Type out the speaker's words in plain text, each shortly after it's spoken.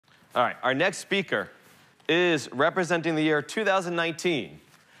All right, our next speaker is representing the year 2019,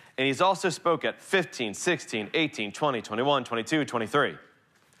 and he's also spoke at 15, 16, 18, 20, 21, 22, 23.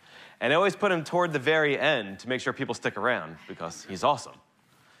 And I always put him toward the very end to make sure people stick around because he's awesome,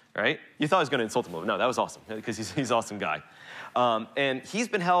 right? You thought I was going to insult him a little. No, that was awesome because he's an awesome guy. And he's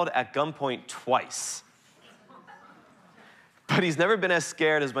been held at gunpoint twice. But he's never been as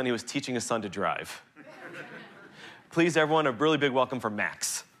scared as when he was teaching his son to drive. Please, everyone, a really big welcome for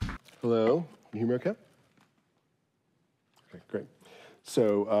Max. Hello, can you hear me okay? Okay, great.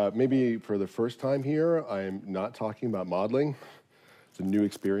 So maybe for the first time here, I'm not talking about modeling. It's a new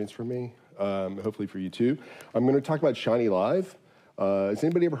experience for me, hopefully for you too. I'm going to talk about SHINYLIVE. Has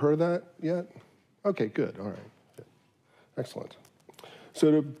anybody ever heard of that yet? Okay, good, all right. Good. Excellent.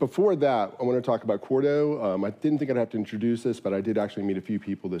 So before that, I want to talk about Quarto. I didn't think I'd have to introduce this, but I did actually meet a few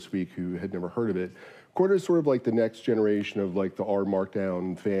people this week who had never heard of it. Quarto is sort of like the next generation of like the R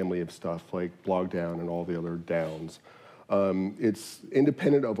Markdown family of stuff, like Blogdown and all the other downs. It's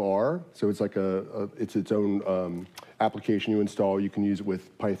independent of R, so it's like it's its own application you install. You can use it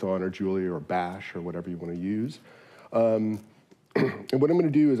with Python or Julia or Bash or whatever you want to use. And what I'm going to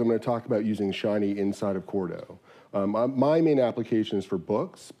do is I'm going to talk about using Shiny inside of Quarto. My main application is for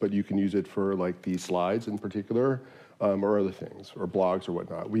books, but you can use it for like these slides in particular, or other things, or blogs or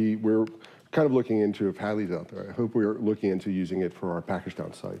whatnot. We're kind of looking into, if Hadley's out there, I hope we're looking into using it for our package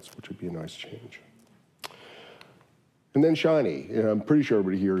down sites, which would be a nice change. And then Shiny. I'm pretty sure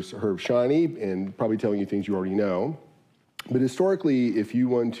everybody here has heard of Shiny and probably telling you things you already know. But historically, if you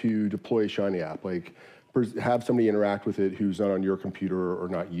want to deploy a Shiny app, like have somebody interact with it who's not on your computer or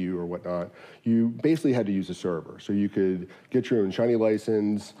not you or whatnot, you basically had to use a server. So you could get your own Shiny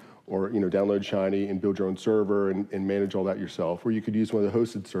license or download Shiny and build your own server and manage all that yourself. Or you could use one of the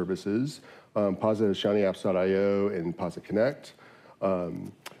hosted services. Posit has shinyapps.io and Posit Connect.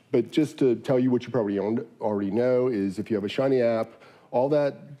 But just to tell you what you probably already know is if you have a Shiny app, all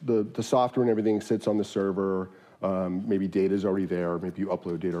that, the software and everything sits on the server. Maybe data is already there, maybe you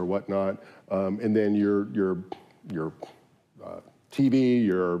upload data or whatnot. And then your TV,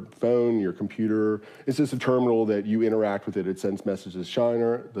 your phone, your computer, it's just a terminal that you interact with it. It sends messages to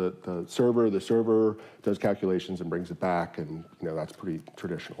Shiner, the server does calculations and brings it back, and that's pretty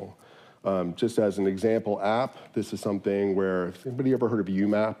traditional. Just as an example app, this is something where, if anybody ever heard of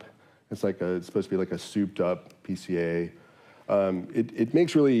UMAP? It's supposed to be like a souped up PCA. It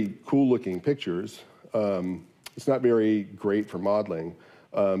makes really cool looking pictures. It's not very great for modeling,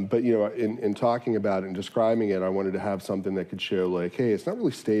 but in talking about it and describing it, I wanted to have something that could show like, hey, it's not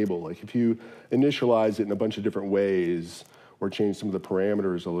really stable. Like if you initialize it in a bunch of different ways or change some of the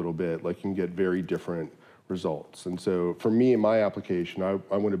parameters a little bit, like you can get very different results. And so for me in my application, I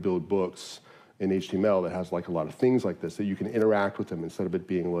want to build books in HTML that has like a lot of things like this that you can interact with them instead of it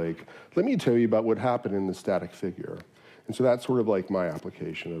being like, let me tell you about what happened in the static figure. And so that's sort of like my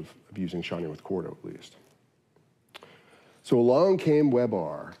application of using Shiny with Quarto at least. So along came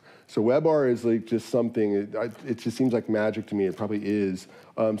WebR. So WebR is like just something, it just seems like magic to me. It probably is.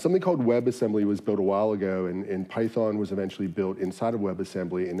 Something called WebAssembly was built a while ago, and Python was eventually built inside of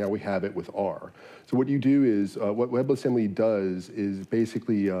WebAssembly, and now we have it with R. So what you do is, what WebAssembly does is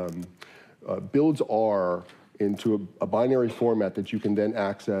basically builds R into a binary format that you can then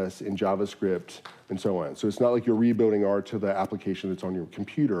access in JavaScript and so on. So it's not like you're rebuilding R to the application that's on your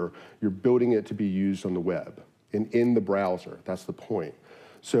computer. You're building it to be used on the web and in the browser. That's the point.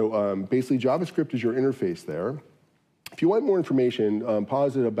 So basically, JavaScript is your interface there. If you want more information,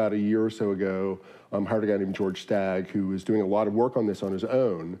 Posit about a year or so ago hired a guy named George Stagg who was doing a lot of work on this on his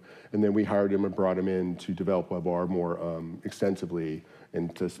own, and then we hired him and brought him in to develop WebR more extensively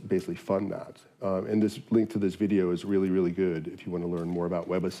and to basically fund that. And this link to this video is really, really good if you want to learn more about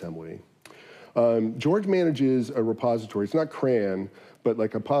WebAssembly. George manages a repository. It's not CRAN, but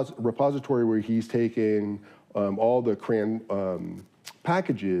like a repository where he's taking all the CRAN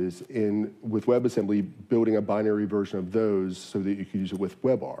packages with WebAssembly, building a binary version of those so that you can use it with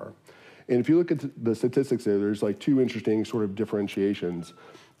WebR. And if you look at the statistics there, there's like two interesting sort of differentiations.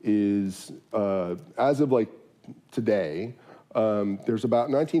 Is as of like today, there's about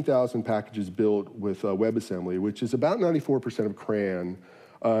 19,000 packages built with WebAssembly, which is about 94% of CRAN.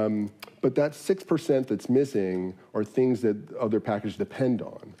 But that 6% that's missing are things that other packages depend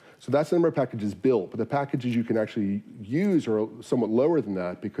on. So that's the number of packages built, but the packages you can actually use are somewhat lower than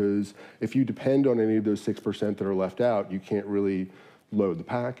that, because if you depend on any of those 6% that are left out, you can't really load the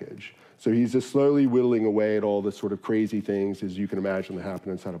package. So he's just slowly whittling away at all the sort of crazy things, as you can imagine, that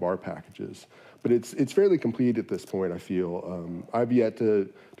happen inside of our packages. but it's fairly complete at this point, I feel. I've yet to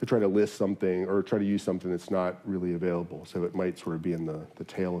try to list something or try to use something that's not really available, so it might sort of be in the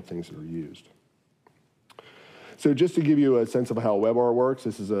tail of things that are used. So just to give you a sense of how WebR works,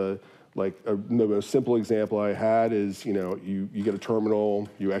 this is the most simple example I had is, you get a terminal,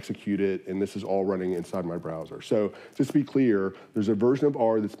 you execute it, and this is all running inside my browser. So just to be clear, there's a version of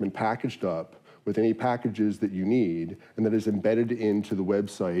R that's been packaged up with any packages that you need, and that is embedded into the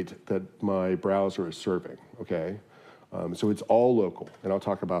website that my browser is serving, okay? So it's all local, and I'll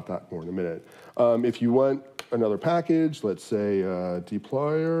talk about that more in a minute. If you want another package, let's say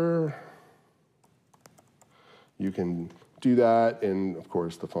deployer, you can do that, and of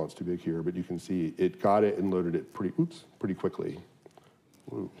course the font's too big here, but you can see it got it and loaded it pretty quickly.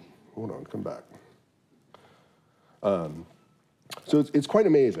 Ooh, hold on, come back. So it's quite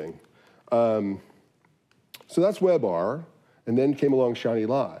amazing. So that's WebR, and then came along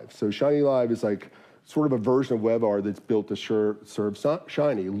SHINYLIVE. So SHINYLIVE is like sort of a version of WebR that's built to serve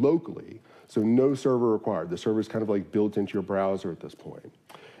Shiny locally, so no server required. The server is kind of like built into your browser at this point.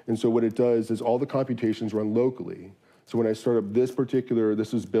 And so what it does is all the computations run locally. So when I start up this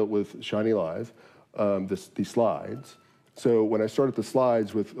was built with SHINYLIVE, these slides. So when I start up the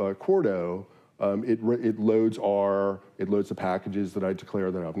slides with Quarto, it loads R, it loads the packages that I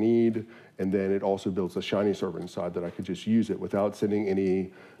declare that I'll need, and then it also builds a Shiny server inside that I could just use it without sending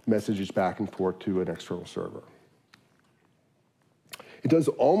any messages back and forth to an external server. It does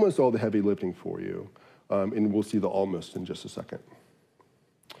almost all the heavy lifting for you, and we'll see the almost in just a second.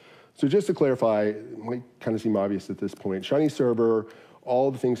 So just to clarify, it might kind of seem obvious at this point, Shiny server,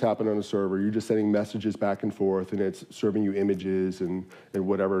 all the things happen on a server. You're just sending messages back and forth, and it's serving you images and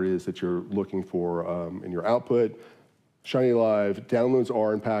whatever it is that you're looking for in your output. SHINYLIVE downloads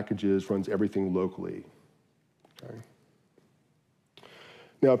R and packages, runs everything locally. Okay.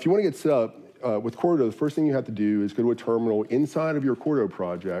 Now, if you want to get set up with Quarto, the first thing you have to do is go to a terminal inside of your Quarto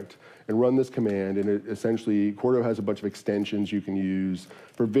project and run this command, and essentially, Quarto has a bunch of extensions you can use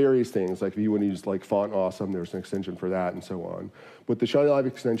for various things. Like if you want to use like Font Awesome, there's an extension for that and so on. What the SHINYLIVE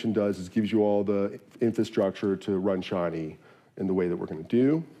extension does is gives you all the infrastructure to run Shiny in the way that we're going to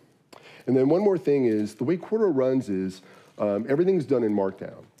do. And then one more thing is, the way Quarto runs is everything's done in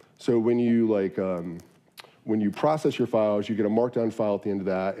Markdown. So when you process your files, you get a Markdown file at the end of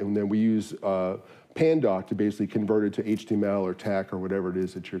that, and then we use Pandoc to basically convert it to HTML or TeX or whatever it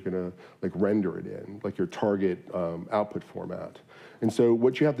is that you're going to render it in, like your target output format. And so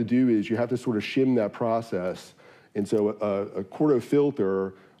what you have to do is you have to sort of shim that process. And so a Quarto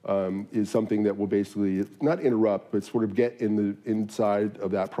filter is something that will basically not interrupt, but sort of get inside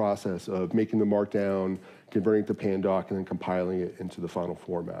of that process of making the Markdown, converting it to Pandoc, and then compiling it into the final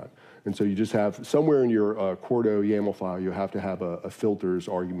format. And so you just have, somewhere in your Quarto YAML file, you have to have a filters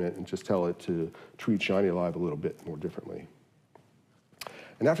argument and just tell it to treat SHINYLIVE a little bit more differently.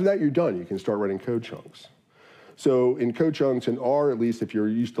 And after that, you're done. You can start writing code chunks. So in code chunks in R, at least if you're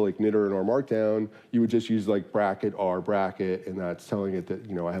used to like knitr and R Markdown, you would just use like bracket, R bracket, and that's telling it that,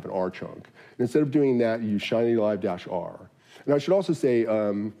 I have an R chunk. And instead of doing that, you use SHINYLIVE-R. And I should also say,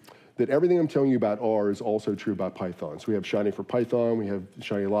 that everything I'm telling you about R is also true about Python. So we have Shiny for Python, we have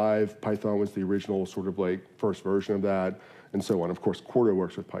SHINYLIVE. Python was the original sort of like first version of that, and so on. Of course, Quarto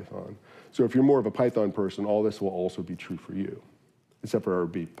works with Python. So if you're more of a Python person, all this will also be true for you, except for it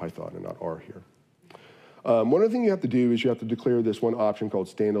would be Python and not R here. One other thing you have to do is you have to declare this one option called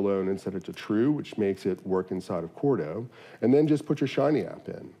standalone and set it to true, which makes it work inside of Quarto, and then just put your Shiny app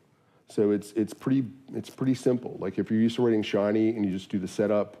in. So it's pretty simple. Like if you're used to writing Shiny and you just do the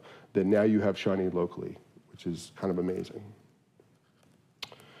setup, then now you have Shiny locally, which is kind of amazing.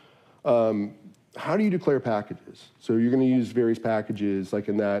 How do you declare packages? So you're going to use various packages, like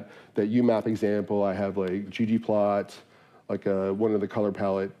in that UMAP example, I have like ggplot, like one of the color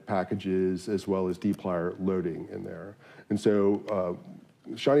palette packages, as well as dplyr loading in there. And so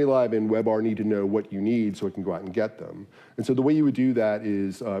SHINYLIVE and WebR need to know what you need so it can go out and get them. And so the way you would do that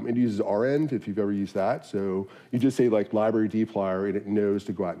is it uses rend, if you've ever used that. So you just say like library dplyr, and it knows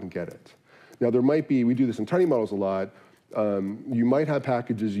to go out and get it. Now there might be, we do this in tiny models a lot, you might have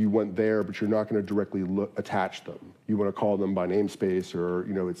packages you want there, but you're not going to directly attach them. You want to call them by namespace,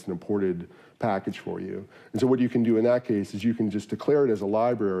 or it's an imported package for you. And so what you can do in that case is you can just declare it as a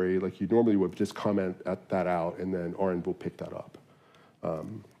library like you normally would, just comment that out, and then rend will pick that up.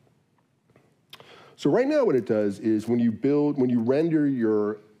 So right now what it does is when you render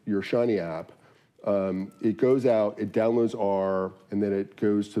your Shiny app, it goes out, it downloads R, and then it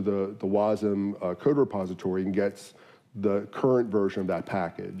goes to the WASM code repository and gets the current version of that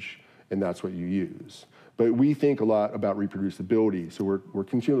package. and that's what you use. But we think a lot about reproducibility, so we're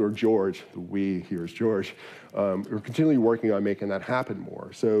continually, or George, the we here is George, we're continually working on making that happen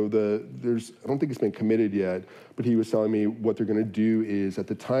more. So I don't think it's been committed yet, but he was telling me what they're gonna do is at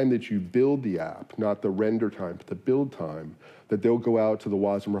the time that you build the app, not the render time, but the build time, that they'll go out to the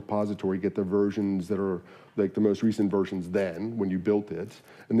WASM repository, get the versions that are like the most recent versions then, when you built it,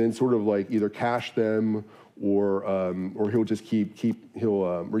 and then sort of like either cache them or he'll just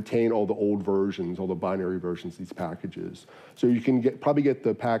he'll retain all the old versions, all the binary versions of these packages. So you can probably get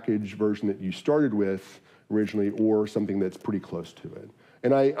the package version that you started with originally or something that's pretty close to it.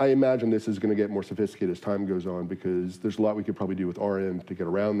 And I imagine this is gonna get more sophisticated as time goes on because there's a lot we could probably do with RM to get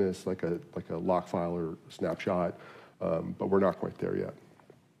around this, like a lock file or snapshot, but we're not quite there yet.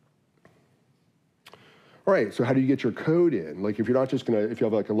 All right, so how do you get your code in? Like if you're not just gonna, if you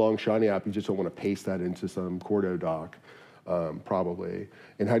have like a long Shiny app, you just don't wanna paste that into some Quarto doc, probably.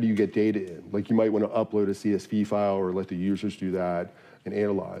 And how do you get data in? Like you might wanna upload a CSV file or let the users do that and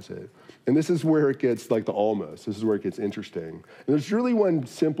analyze it. And this is where it gets like this is where it gets interesting. And there's really one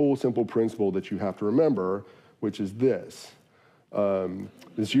simple principle that you have to remember, which is this.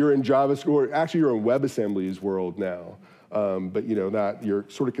 You're in JavaScript, or actually you're in WebAssembly's world now, but you know that you're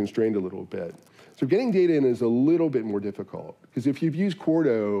sort of constrained a little bit. So getting data in is a little bit more difficult because if you've used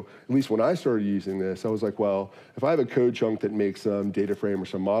Quarto, at least when I started using this, I was like, well, if I have a code chunk that makes some data frame or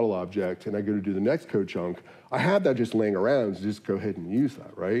some model object and I go to do the next code chunk, I have that just laying around, so just go ahead and use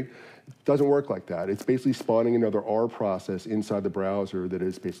that, right? It doesn't work like that. It's basically spawning another R process inside the browser that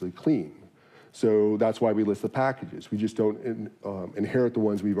is basically clean. So that's why we list the packages. We just don't inherit the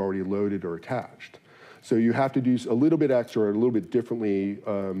ones we've already loaded or attached. So you have to do a little bit extra, a little bit differently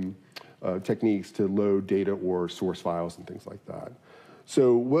techniques to load data or source files and things like that.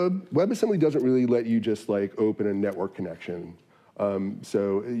 So WebAssembly doesn't really let you just like open a network connection.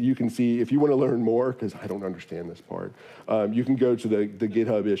 So you can see, if you want to learn more, because I don't understand this part, you can go to the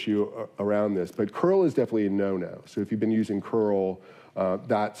GitHub issue around this. But curl is definitely a no-no. So if you've been using curl,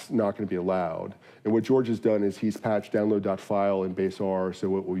 that's not going to be allowed. And what George has done is he's patched download.file in base R,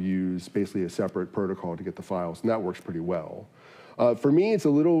 so it will use basically a separate protocol to get the files, and that works pretty well. For me, it's a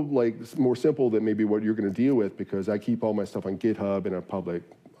little like more simple than maybe what you're going to deal with because I keep all my stuff on GitHub in a public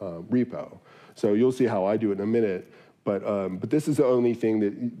repo. So you'll see how I do it in a minute. But this is the only thing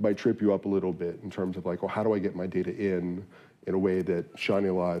that might trip you up a little bit in terms of like, well, how do I get my data in a way that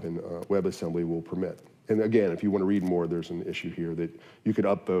SHINYLIVE and WebAssembly will permit? And again, if you want to read more, there's an issue here that you could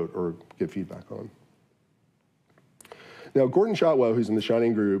upvote or give feedback on. Now, Gordon Shotwell, who's in the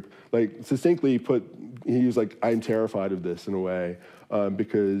Shining group, like succinctly he was like, I'm terrified of this in a way,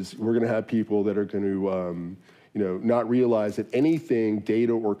 because we're going to have people that are going to, not realize that anything,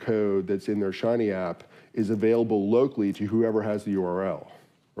 data or code that's in their Shiny app is available locally to whoever has the URL,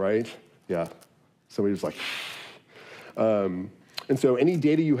 right? Yeah, somebody's like, and so any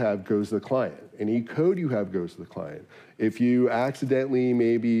data you have goes to the client. Any code you have goes to the client. If you accidentally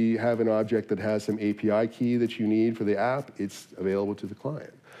maybe have an object that has some API key that you need for the app, it's available to the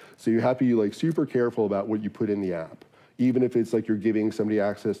client. So you have to be like super careful about what you put in the app. Even if it's like you're giving somebody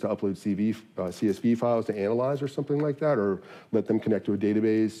access to upload CSV files to analyze or something like that, or let them connect to a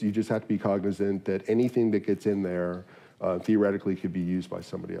database, you just have to be cognizant that anything that gets in there theoretically could be used by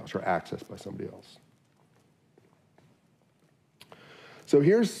somebody else or accessed by somebody else. So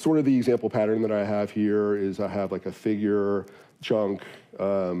here's sort of the example pattern that I have here is I have like a figure chunk,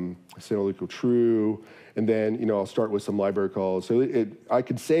 SINYLIVE equal true, and then I'll start with some library calls. So I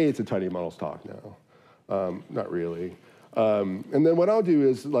could say it's a tiny models talk now, not really. And then what I'll do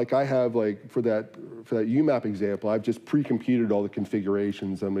is like I have like for that UMAP example, I've just pre-computed all the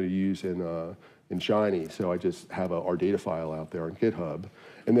configurations I'm going to use in Shiny. So I just have a R data file out there on GitHub,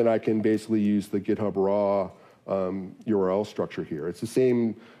 and then I can basically use the GitHub raw URL structure here. It's the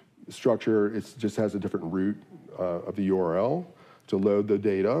same structure, it just has a different root of the URL to load the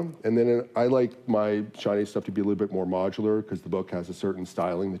data. And then I like my Shiny stuff to be a little bit more modular because the book has a certain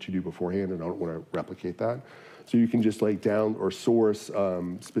styling that you do beforehand and I don't want to replicate that. So you can just like down or source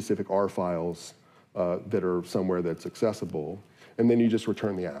specific R files that are somewhere that's accessible, and then you just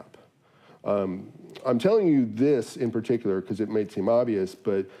return the app. I'm telling you this in particular because it might seem obvious,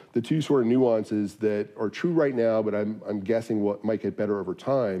 but the two sort of nuances that are true right now, but I'm guessing what might get better over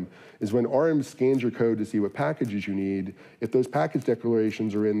time, is when RM scans your code to see what packages you need, if those package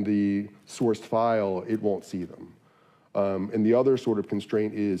declarations are in the sourced file, it won't see them. And the other sort of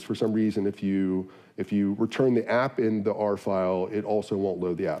constraint is, for some reason, if you return the app in the R file, it also won't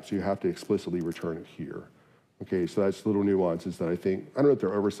load the app, so you have to explicitly return it here. Okay, so that's little nuances that I think, I don't know if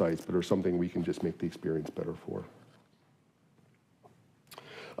they're oversights, but are something we can just make the experience better for.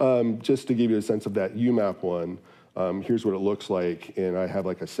 Just to give you a sense of that UMAP one, here's what it looks like, and I have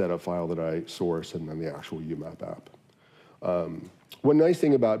like a setup file that I source and then the actual UMAP app. One nice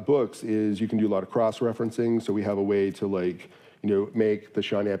thing about books is you can do a lot of cross-referencing, so we have a way to like, make the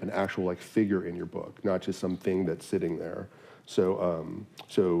Shiny app an actual like figure in your book, not just something that's sitting there. So,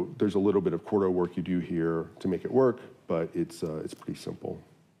 so there's a little bit of Quarto work you do here to make it work, but it's pretty simple.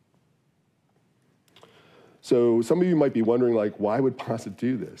 So some of you might be wondering, like, why would Posit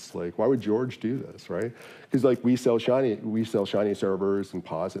do this? Like, why would George do this, right? Because like we sell Shiny servers and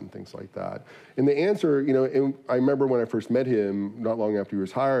Posit and things like that. And the answer, and I remember when I first met him, not long after he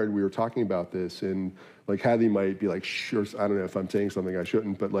was hired, we were talking about this, and like Hadley might be like, sure, I don't know if I'm saying something I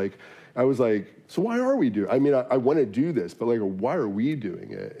shouldn't, but like, I was like, so why are we doing it? I mean, I want to do this, but like, why are we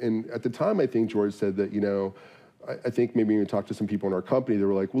doing it? And at the time, I think George said that, I think maybe when we talked to some people in our company, they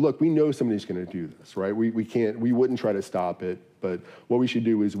were like, well, look, we know somebody's going to do this, right? We wouldn't try to stop it, but what we should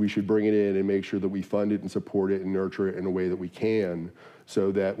do is we should bring it in and make sure that we fund it and support it and nurture it in a way that we can,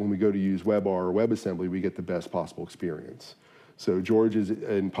 so that when we go to use WebR or WebAssembly, we get the best possible experience. So George is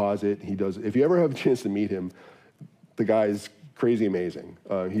in Posit. He does, if you ever have a chance to meet him, the guy's crazy amazing.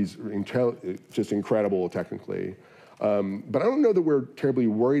 He's just incredible technically. But I don't know that we're terribly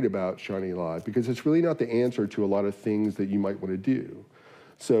worried about SHINYLIVE, because it's really not the answer to a lot of things that you might want to do.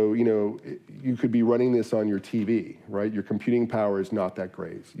 So, you could be running this on your TV, right? Your computing power is not that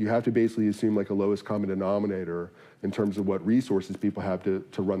great. You have to basically assume like a lowest common denominator in terms of what resources people have to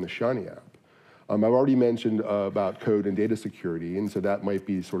run the Shiny app. I've already mentioned about code and data security, and so that might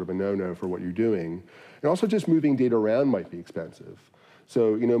be sort of a no-no for what you're doing. And also just moving data around might be expensive.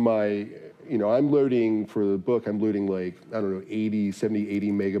 So, I'm loading, for the book, I'm loading like, I don't know, 70,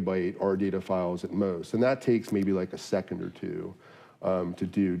 80 megabyte R data files at most. And that takes maybe like a second or two to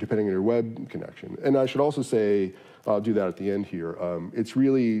do, depending on your web connection. And I should also say, I'll do that at the end here, it's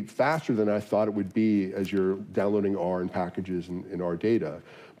really faster than I thought it would be as you're downloading R and packages and R data.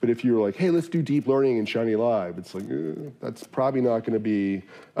 But if you're like, hey, let's do deep learning in SHINYLIVE, it's like, that's probably not going to be,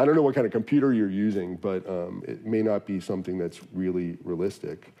 I don't know what kind of computer you're using, but it may not be something that's really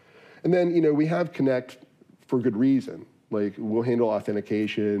realistic. And then, we have Connect for good reason. Like, we'll handle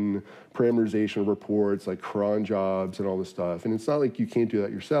authentication, parameterization of reports, like cron jobs and all this stuff. And it's not like you can't do that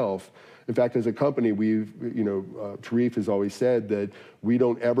yourself. In fact, as a company, Tarif has always said that we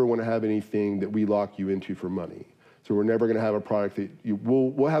don't ever want to have anything that we lock you into for money. So we're never going to have a product that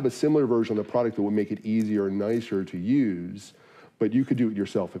we'll have a similar version of the product that will make it easier and nicer to use, but you could do it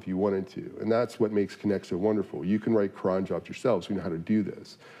yourself if you wanted to. And that's what makes Connect so wonderful. You can write cron jobs yourself, so you know how to do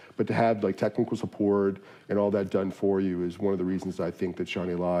this. But to have like technical support and all that done for you is one of the reasons I think that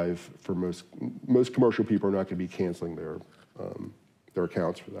SHINYLIVE, for most commercial people, are not going to be canceling their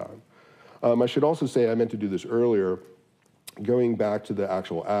accounts for that. I should also say, I meant to do this earlier, going back to the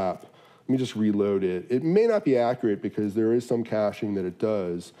actual app. Let me just reload it. It may not be accurate because there is some caching that it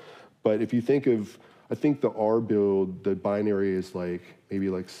does, but if you think of, I think the R build, the binary is like maybe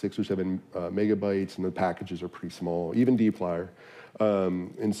like 6 or 7 megabytes, and the packages are pretty small, even dplyr.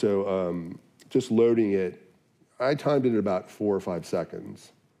 And so just loading it, I timed it at about 4 or 5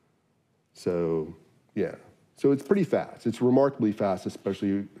 seconds. So yeah, so it's pretty fast. It's remarkably fast,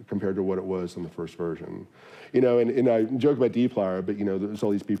 especially compared to what it was in the first version. And I joke about dplyr, but there's all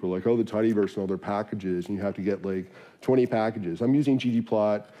these people like, oh, the tidyverse and all their packages, and you have to get like 20 packages. I'm using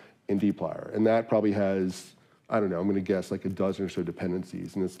ggplot and dplyr, and that probably has, I don't know, I'm going to guess like a dozen or so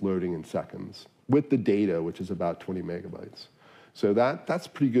dependencies, and it's loading in seconds with the data, which is about 20 megabytes. So that's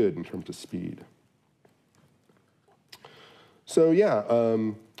pretty good in terms of speed. So yeah,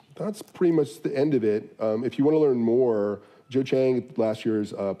 that's pretty much the end of it. If you want to learn more, Joe Chang at last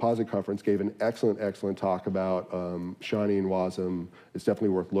year's Posit conference gave an excellent talk about Shiny and WASM. It's definitely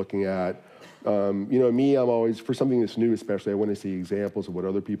worth looking at. Me, I'm always, for something that's new especially, I want to see examples of what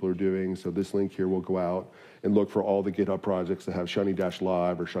other people are doing. So this link here will go out and look for all the GitHub projects that have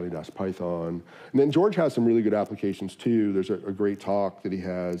Shiny-Live or Shiny-Python. And then George has some really good applications too. There's a great talk that he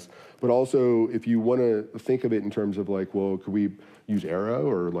has. But also, if you want to think of it in terms of like, well, could we use Arrow,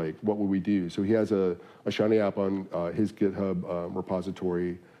 or like, what would we do? So he has a Shiny app on his GitHub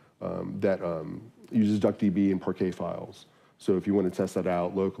repository that uses DuckDB and Parquet files. So if you want to test that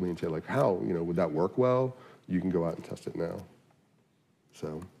out locally and say like, how, would that work well? You can go out and test it now.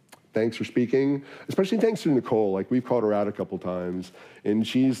 So thanks for speaking, especially thanks to Nicole. Like, we've called her out a couple times, and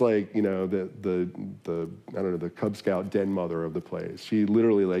she's like, the I don't know, the Cub Scout den mother of the place. She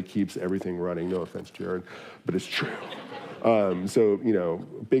literally like keeps everything running. No offense, Jared, but it's true. So,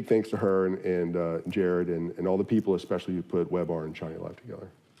 big thanks to her and Jared and all the people, especially who put WebR and SHINYLIVE together.